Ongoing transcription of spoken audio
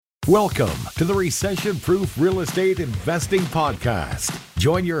Welcome to the Recession Proof Real Estate Investing Podcast.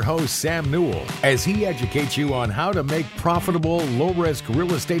 Join your host, Sam Newell, as he educates you on how to make profitable, low-risk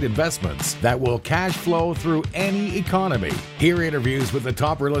real estate investments that will cash flow through any economy. Hear interviews with the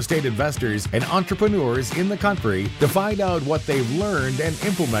top real estate investors and entrepreneurs in the country to find out what they've learned and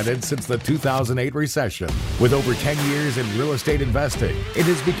implemented since the 2008 recession. With over 10 years in real estate investing, it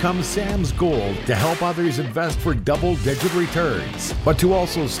has become Sam's goal to help others invest for double-digit returns, but to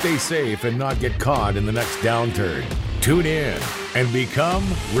also stay safe and not get caught in the next downturn. Tune in and become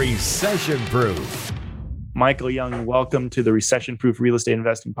recession-proof. Michael Young, welcome to the Recession-Proof Real Estate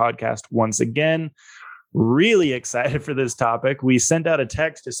Investing Podcast once again. Really excited for this topic. We sent out a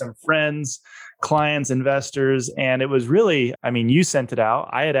text to some friends, clients, investors, and it was really, you sent it out.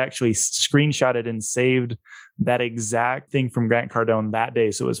 I had actually screenshotted and saved that exact thing from Grant Cardone that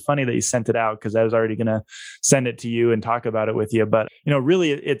day. So it was funny that you sent it out because I was already going to send it to you and talk about it with you. But,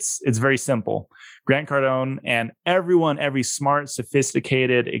 really it's very simple. Grant Cardone and every smart,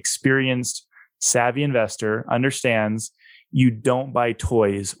 sophisticated, experienced, savvy investor understands you don't buy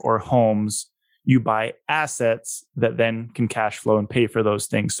toys or homes. You buy assets that then can cash flow and pay for those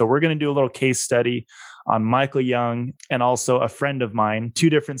things. So we're going to do a little case study on Michael Young and also a friend of mine, two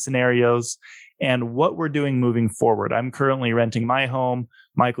different scenarios and what we're doing moving forward. I'm currently renting my home.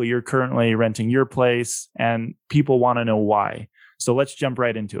 Michael, you're currently renting your place, and people want to know why. So let's jump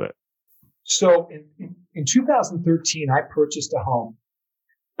right into it. So in 2013, I purchased a home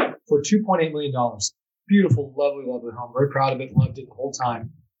for $2.8 million. Beautiful, lovely, lovely home. Very proud of it. Loved it the whole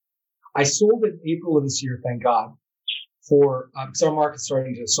time. I sold it in April of this year, thank God, for because our market's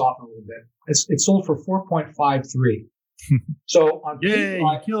starting to soften a little bit. It sold for 4.53. So on paper,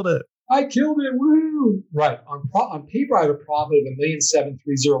 you killed it. I killed it. Woo! Right. On paper, I have a profit of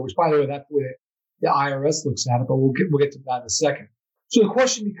 $1,730,000, which, by the way, that's the way the IRS looks at it. But we'll get to that in a second. So the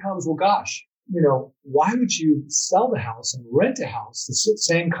question becomes, well, gosh, why would you sell the house and rent a house, the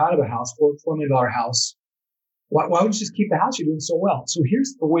same kind of a house, $4 million house? Why wouldn't you just keep the house? You're doing so well. So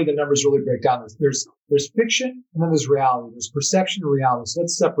here's the way the numbers really break down. There's fiction and then there's reality. There's perception and reality. So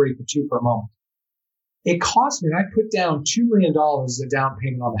let's separate the two for a moment. It cost me, and I put down $2 million as a down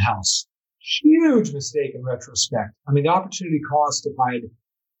payment on the house. Huge mistake in retrospect. The opportunity cost, if I'd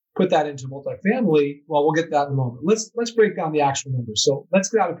put that into multifamily, well, we'll get to that in a moment. Let's break down the actual numbers. So let's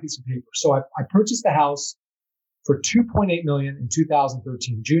get out a piece of paper. So I purchased the house for $2.8 million in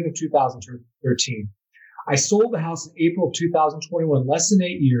 2013, June of 2013. I sold the house in April of 2021, less than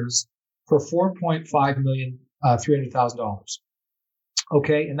 8 years, for $4.5 million, $300,000.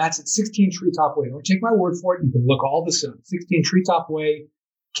 Okay, and that's at 16 Treetop Way. Don't take my word for it. You can look all this up. 16 Treetop Way,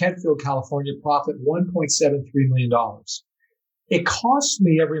 Kentfield, California. Profit $1.73 million. It costs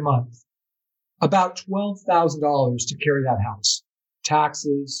me every month about $12,000 to carry that house.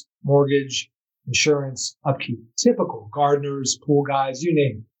 Taxes, mortgage, insurance, upkeep. Typical gardeners, pool guys, you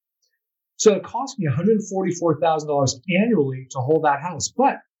name it. So it cost me $144,000 annually to hold that house.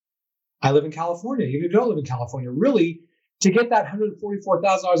 But I live in California. Even if you don't live in California, really, to get that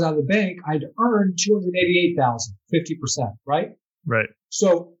 $144,000 out of the bank, I'd earn $288,000, 50%, right? Right.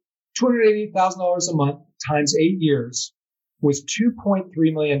 So $288,000 a month times 8 years was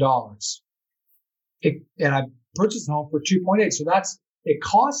 $2.3 million. And I purchased the home for 2.8. So it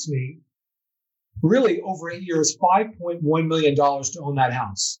cost me really over 8 years, $5.1 million to own that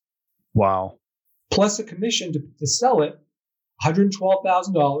house. Wow. Plus a commission to sell it,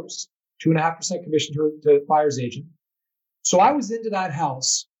 $112,000, 2.5% commission to the buyer's agent. So I was into that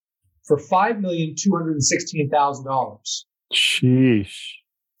house for $5,216,000. Sheesh.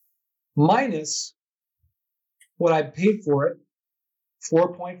 Minus what I paid for it,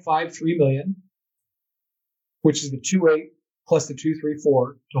 $4.53 million, which is the 2.8 plus the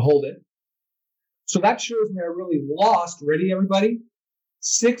 2.34 to hold it. So that shows me I really lost, ready everybody?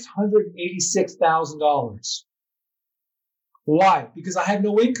 $686,000. Why? Because I had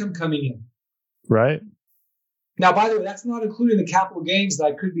no income coming in. Right. Now, by the way, that's not including the capital gains that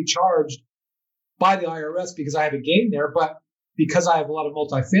I could be charged by the IRS because I have a gain there. But because I have a lot of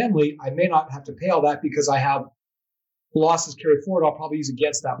multifamily, I may not have to pay all that because I have losses carried forward. I'll probably use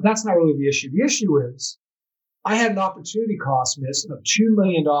against that. But that's not really the issue. The issue is I had an opportunity cost miss of $2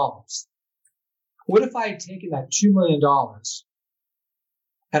 million. What if I had taken that $2 million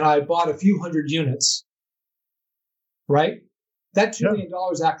and I bought a few hundred units, right? That $2 million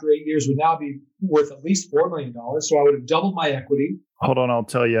after 8 years would now be worth at least $4 million. So I would have doubled my equity. Hold on, I'll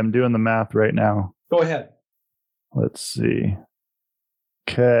tell you. I'm doing the math right now. Go ahead. Let's see.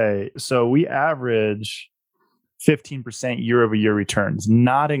 Okay, so we average 15% year over year returns,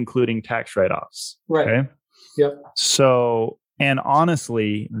 not including tax write-offs. Right. Okay. Yep. So And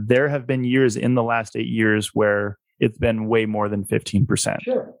honestly, there have been years in the last 8 years where it's been way more than 15%.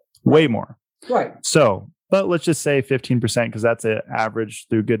 Sure. Way more. Right. So, but let's just say 15% because that's an average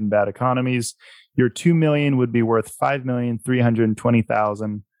through good and bad economies. Your $2 million would be worth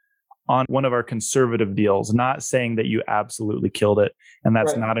 $5,320,000 on one of our conservative deals, not saying that you absolutely killed it. And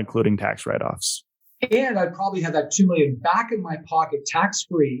that's not including tax write-offs. And I'd probably have that $2 million back in my pocket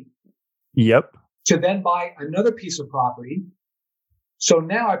tax-free. Yep. To then buy another piece of property. So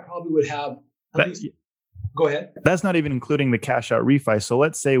now I probably would have at least, go ahead. That's not even including the cash out refi. So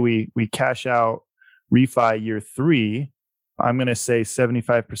let's say we cash out refi year 3. I'm going to say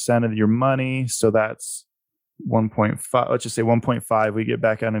 75% of your money. So that's 1.5. Let's just say 1.5. We get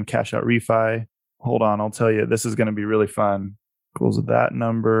back out and cash out refi. Hold on. I'll tell you, this is going to be really fun. Equals that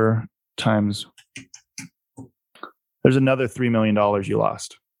number times. There's another $3 million you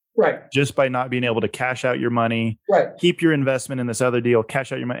lost. Right. Just by not being able to cash out your money, right. Keep your investment in this other deal,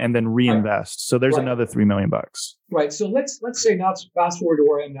 cash out your money, and then reinvest. Right. So there's another $3 million. Right. So let's say now, fast forward to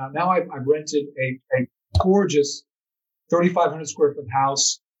where I am now. Now I've rented a gorgeous 3,500 square foot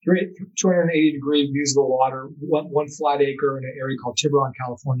house, 280 degree views of the water, one flat acre in an area called Tiburon,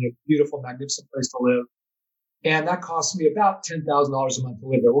 California. Beautiful, magnificent place to live. And that costs me about $10,000 a month to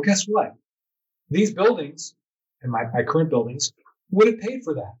live there. Well, guess what? These buildings, and my current buildings, would have paid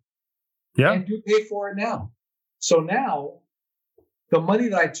for that. Yeah. And do pay for it now. So now the money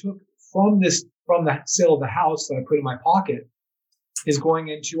that I took from the sale of the house that I put in my pocket is going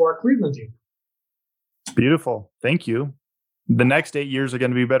into our Cleveland team. Beautiful. Thank you. The next 8 years are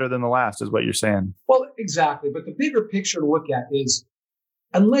going to be better than the last, is what you're saying. Well, exactly. But the bigger picture to look at is,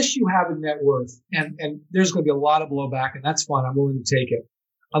 unless you have a net worth, and there's going to be a lot of blowback, and that's fine. I'm willing to take it.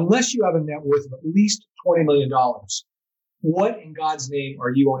 Unless you have a net worth of at least $20 million, what in God's name are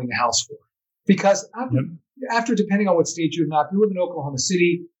you owning a house for? Because after depending on what state you live in, if you live in Oklahoma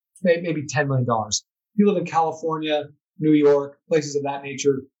City, maybe $10 million. If you live in California, New York, places of that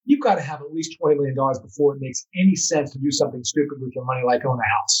nature, you've got to have at least $20 million before it makes any sense to do something stupid with your money like own a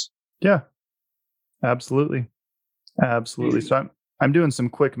house. Yeah, absolutely. Absolutely. So I'm doing some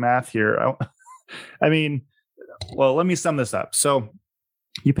quick math here. I mean, well, let me sum this up. So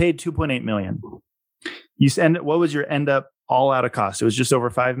you paid $2.8 million. What was your end up all out of cost? It was just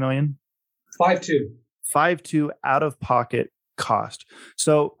over $5 million? 5.2 out of pocket cost.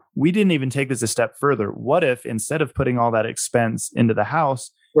 So we didn't even take this a step further. What if instead of putting all that expense into the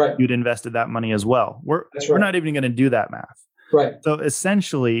house, you'd invested that money as well? We're not even going to do that math. Right. So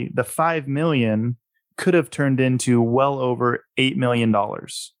essentially the $5 million could have turned into well over $8 million.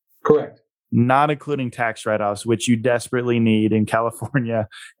 Correct. Not including tax write-offs, which you desperately need in California.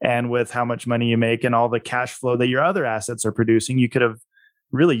 And with how much money you make and all the cash flow that your other assets are producing, you could have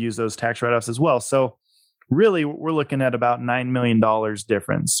really used those tax write-offs as well. So really, we're looking at about $9 million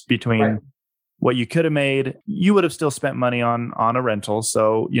difference between what you could have made. You would have still spent money on a rental.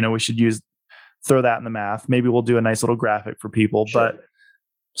 So, we should throw that in the math. Maybe we'll do a nice little graphic for people, but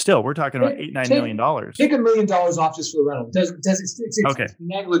still, we're talking about $9 million. Take $1 million off just for the rental. It's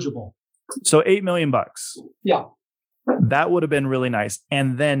negligible. So $8 million. Yeah. That would have been really nice.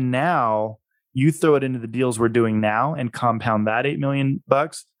 And then now you throw it into the deals we're doing now and compound that $8 million.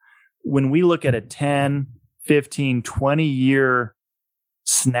 When we look at a 10, 15, 20 year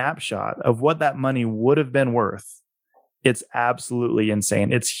snapshot of what that money would have been worth, it's absolutely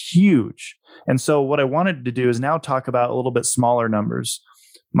insane. It's huge. And so what I wanted to do is now talk about a little bit smaller numbers.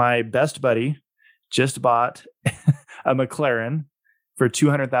 My best buddy just bought a McLaren for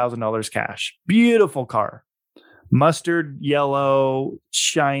 $200,000 cash. Beautiful car. Mustard yellow,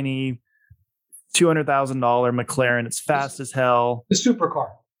 shiny, $200,000 McLaren. It's fast as hell. The supercar.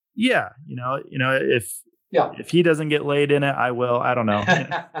 Yeah. If he doesn't get laid in it, I will. I don't know.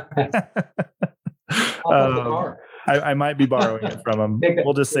 I'll the car. I might be borrowing it from him.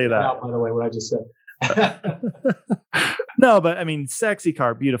 We'll just say that. Out, by the way, what I just said. No, but I mean, sexy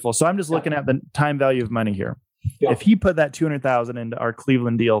car, beautiful. So I'm just looking at the time value of money here. Yeah. If he put that $200,000 into our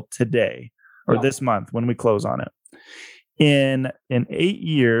Cleveland deal today or this month when we close on it, in 8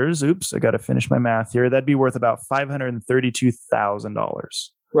 years, I got to finish my math here. That'd be worth about $532,000.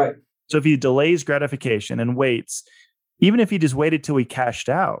 Right. So if he delays gratification and waits, even if he just waited till he cashed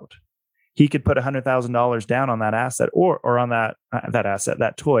out, he could put $100,000 down on that asset or on that asset,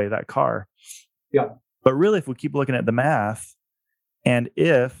 that toy, that car. Yeah. But really, if we keep looking at the math, and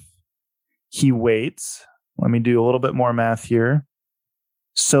if he waits, let me do a little bit more math here.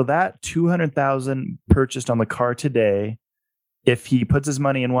 So that $200,000 purchased on the car today, if he puts his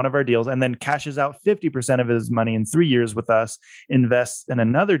money in one of our deals and then cashes out 50% of his money in 3 years with us, invests in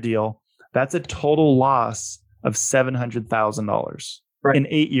another deal, that's a total loss of $700,000 Right. in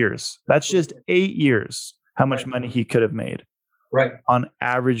 8 years. That's just 8 years, how much money he could have made Right. on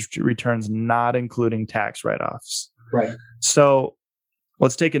average returns, not including tax write-offs. Right. So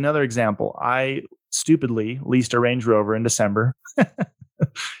let's take another example. I stupidly leased a Range Rover in December.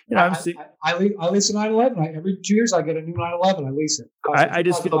 I lease a 911. Every 2 years, I get a new 911. I lease it. I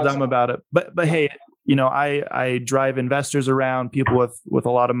just feel dumb about it. But hey, I drive investors around, people with a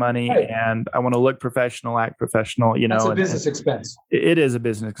lot of money, right. and I want to look professional, act professional. That's a business expense. It is a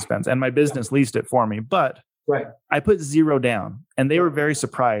business expense, and my business leased it for me. But right. I put zero down, and they were very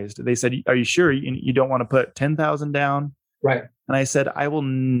surprised. They said, "Are you sure you don't want to put 10,000 down?" Right. And I said, "I will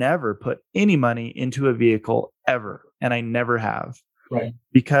never put any money into a vehicle ever, and I never have." Right.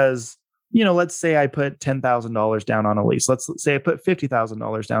 Because, let's say I put $10,000 down on a lease. Let's say I put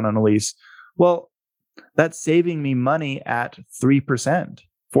 $50,000 down on a lease. Well, that's saving me money at 3%,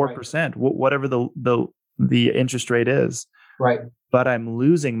 4%, whatever the interest rate is. Right. But I'm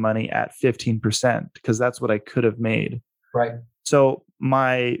losing money at 15% because that's what I could have made. Right. So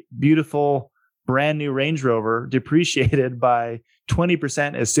my beautiful brand new Range Rover depreciated by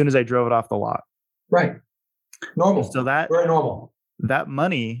 20% as soon as I drove it off the lot. Right. Normal. So very normal. That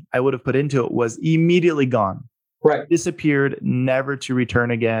money I would have put into it was immediately gone. Right. Disappeared, never to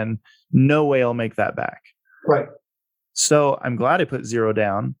return again. No way I'll make that back. Right. So I'm glad I put zero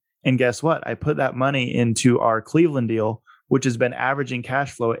down. And guess what? I put that money into our Cleveland deal, which has been averaging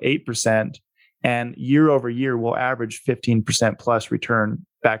cash flow at 8%. And year over year, will average 15% plus return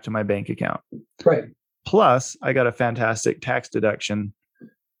back to my bank account. Right. Plus, I got a fantastic tax deduction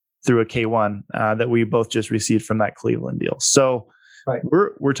through a K1 that we both just received from that Cleveland deal. So right.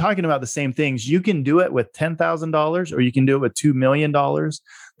 we're talking about the same things. You can do it with $10,000 or you can do it with $2 million.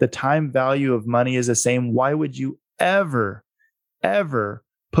 The time value of money is the same. Why would you ever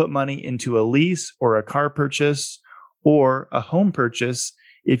put money into a lease or a car purchase or a home purchase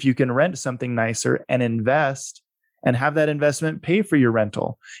if you can rent something nicer and invest and have that investment pay for your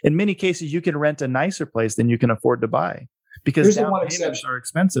rental? In many cases, you can rent a nicer place than you can afford to buy because down payments are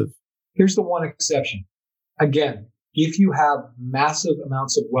expensive. Here's the one exception. Again, if you have massive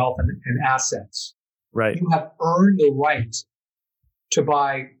amounts of wealth and assets, right, you have earned the right to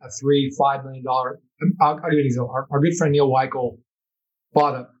buy a $3-5 million. I'll give you an example. Our good friend Neil Weichel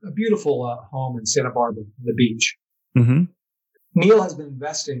bought a beautiful home in Santa Barbara on the beach. Mm-hmm. Neil has been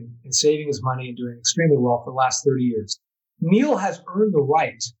investing and saving his money and doing extremely well for the last 30 years. Neil has earned the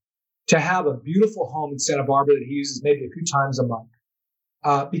right to have a beautiful home in Santa Barbara that he uses maybe a few times a month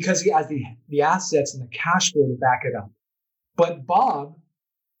because he has the assets and the cash flow to back it up. But Bob,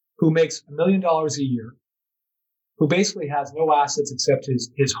 who makes $1 million a year, who basically has no assets except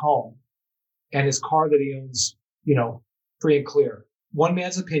his home and his car that he owns, free and clear, one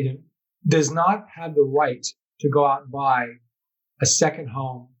man's opinion, does not have the right to go out and buy a second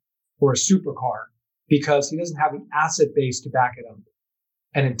home or a supercar because he doesn't have the asset base to back it up.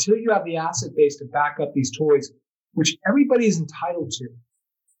 And until you have the asset base to back up these toys, which everybody is entitled to,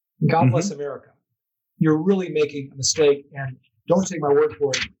 God bless America, you're really making a mistake. And don't take my word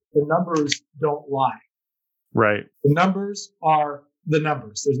for it. The numbers don't lie. Right. The numbers are the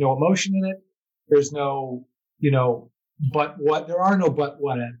numbers. There's no emotion in it. There's no, but what, there are no but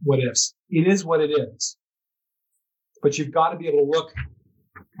what ifs. It is what it is. But you've got to be able to look,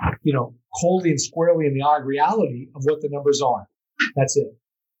 coldly and squarely in the eye of reality of what the numbers are. That's it.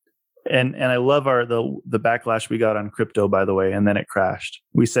 And I love the backlash we got on crypto, by the way, and then it crashed.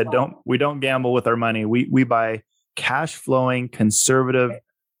 We said we don't gamble with our money. We buy cash flowing, conservative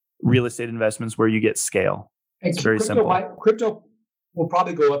real estate investments where you get scale. It's very simple. Crypto will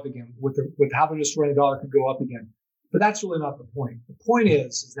probably go up again with how they're destroying the dollar could go up again. But that's really not the point. The point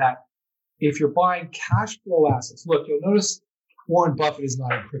is that if you're buying cash flow assets, look, you'll notice Warren Buffett is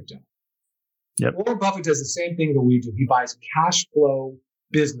not in crypto. Yep. Warren Buffett does the same thing that we do. He buys cash flow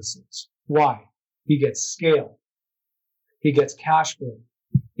businesses. Why? He gets scale. He gets cash flow.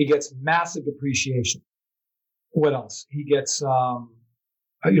 He gets massive depreciation. What else? He gets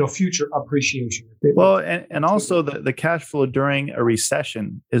future appreciation. Well, and also the cash flow during a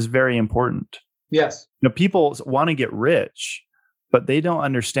recession is very important. Yes. People want to get rich, but they don't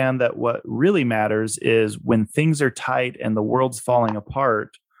understand that what really matters is when things are tight and the world's falling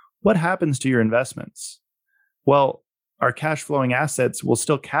apart, what happens to your investments? Well, our cash flowing assets will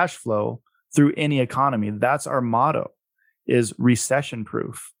still cash flow through any economy. That's our motto, is recession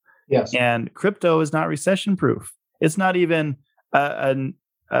proof. Yes. And crypto is not recession proof. It's not even an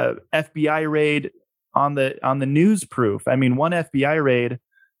FBI raid on the news proof. I mean, one FBI raid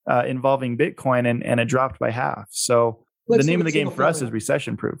involving Bitcoin and it dropped by half. So the name of the game for us is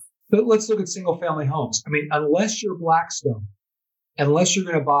recession proof. But let's look at single family homes. I mean, unless you're Blackstone, unless you're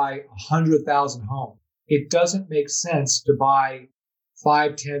going to buy 100,000 homes, it doesn't make sense to buy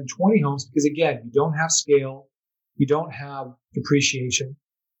 5, 10, 20 homes because, again, you don't have scale. You don't have depreciation.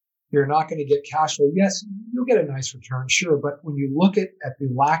 You're not going to get cash flow. Yes, you'll get a nice return, sure. But when you look at the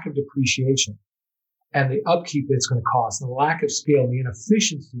lack of depreciation and the upkeep that it's going to cost and the lack of scale and the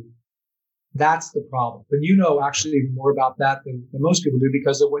inefficiency, that's the problem. But you know actually even more about that than most people do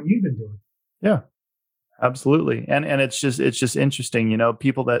because of what you've been doing. Yeah, absolutely. And it's just interesting,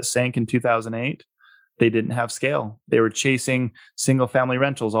 people that sank in 2008, they didn't have scale. They were chasing single family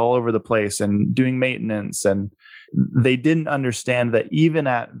rentals all over the place and doing maintenance. And they didn't understand that even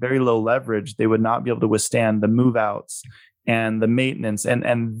at very low leverage, they would not be able to withstand the move outs and the maintenance.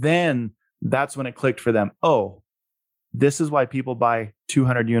 And then that's when it clicked for them. Oh, this is why people buy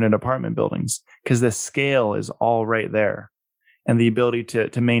 200 unit apartment buildings, because the scale is all right there and the ability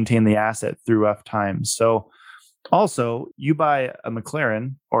to maintain the asset through rough times. So also, you buy a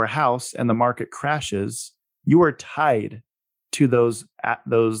McLaren or a house and the market crashes, you are tied to those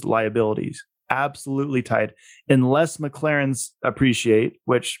liabilities. Absolutely tied. Unless McLarens appreciate,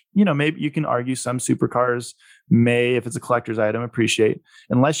 which, maybe you can argue some supercars may, if it's a collector's item, appreciate.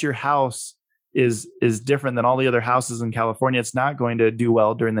 Unless your house is different than all the other houses in California, it's not going to do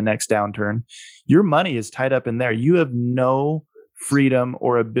well during the next downturn. Your money is tied up in there. You have no freedom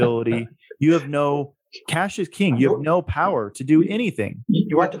or ability. You have no cash is king. You have no power to do anything.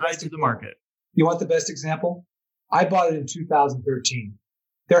 You want the tied best to the market. You want the best example? I bought it in 2013.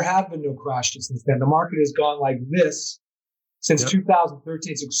 There have been no crashes since then. The market has gone like this since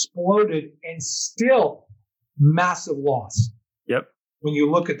 2013. It's exploded and still massive loss. Yep. When you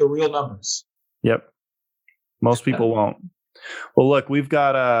look at the real numbers. Yep. Most people won't. Well, look,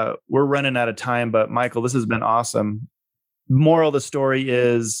 we're running out of time, but Michael, this has been awesome. Moral of the story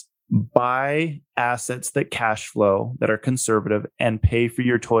is buy assets that cash flow, that are conservative, and pay for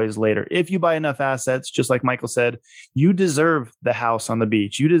your toys later. If you buy enough assets, just like Michael said, you deserve the house on the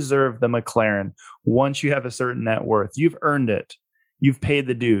beach. You deserve the McLaren. Once you have a certain net worth, you've earned it. You've paid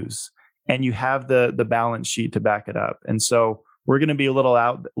the dues, and you have the balance sheet to back it up. And so we're going to be a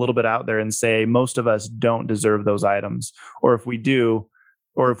little bit out there and say most of us don't deserve those items, or if we do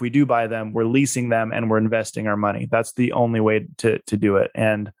buy them, we're leasing them and we're investing our money. That's the only way to do it.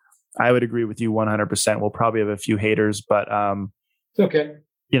 And I would agree with you 100%. We'll probably have a few haters, but it's okay.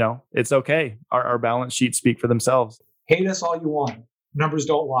 It's okay. Our balance sheets speak for themselves. Hate us all you want. Numbers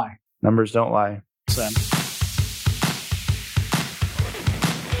don't lie. Numbers don't lie. Sam.